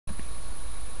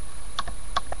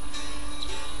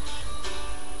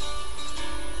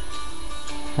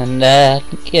and I'd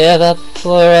give up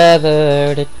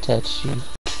forever to touch you,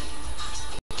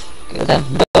 'cause I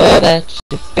know that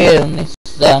you feel me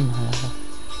somehow.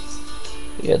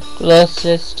 You're the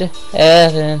closest to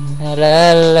heaven that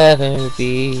I'll ever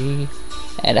be,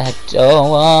 and I don't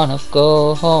wanna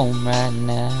go home right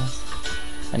now.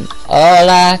 And all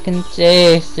I can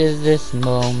taste is this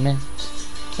moment,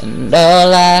 and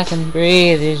all I can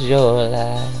breathe is your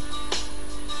life.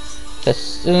 'Cause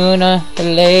sooner or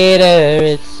later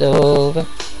it's over,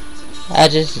 I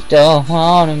just don't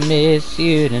wanna miss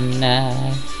you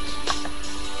tonight.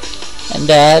 And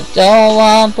I don't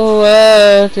want the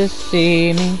world to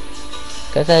see me,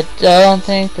 'cause I don't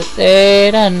think that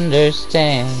they'd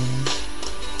understand.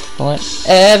 When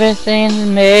everything's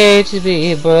made to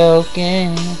be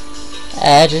broken,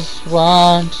 I just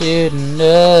want you to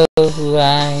know who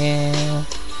I am.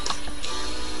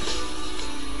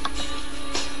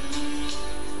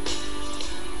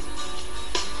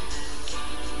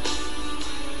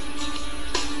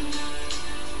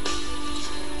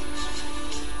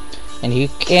 And you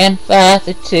can't fight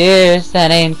the tears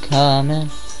that ain't coming,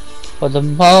 or the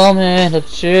moment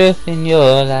of truth in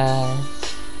your lies.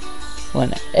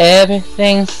 When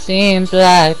everything seems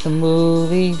like the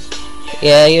movies,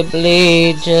 yeah, you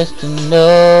bleed just to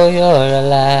know you're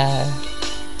alive.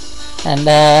 And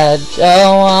I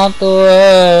don't want the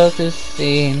world to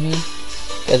see me,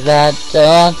 'cause I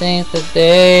don't think that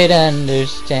they'd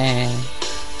understand.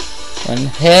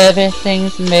 When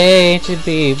everything's made to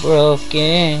be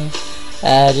broken,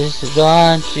 I just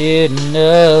want you to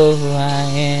know who I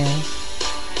am.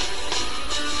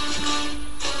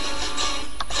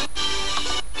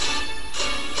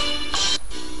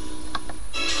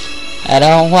 I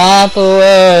don't want the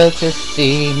world to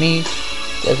see me,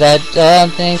 'cause I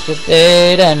don't think that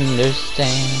they'd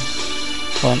understand.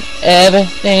 When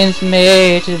everything's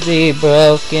made to be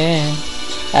broken,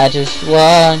 I just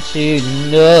want you to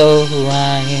know who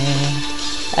I am.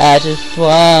 I just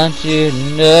want you to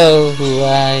know who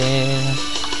I am.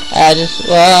 I just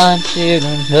want you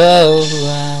to know who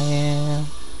I am.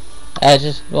 I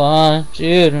just want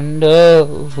you to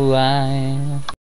know who I am.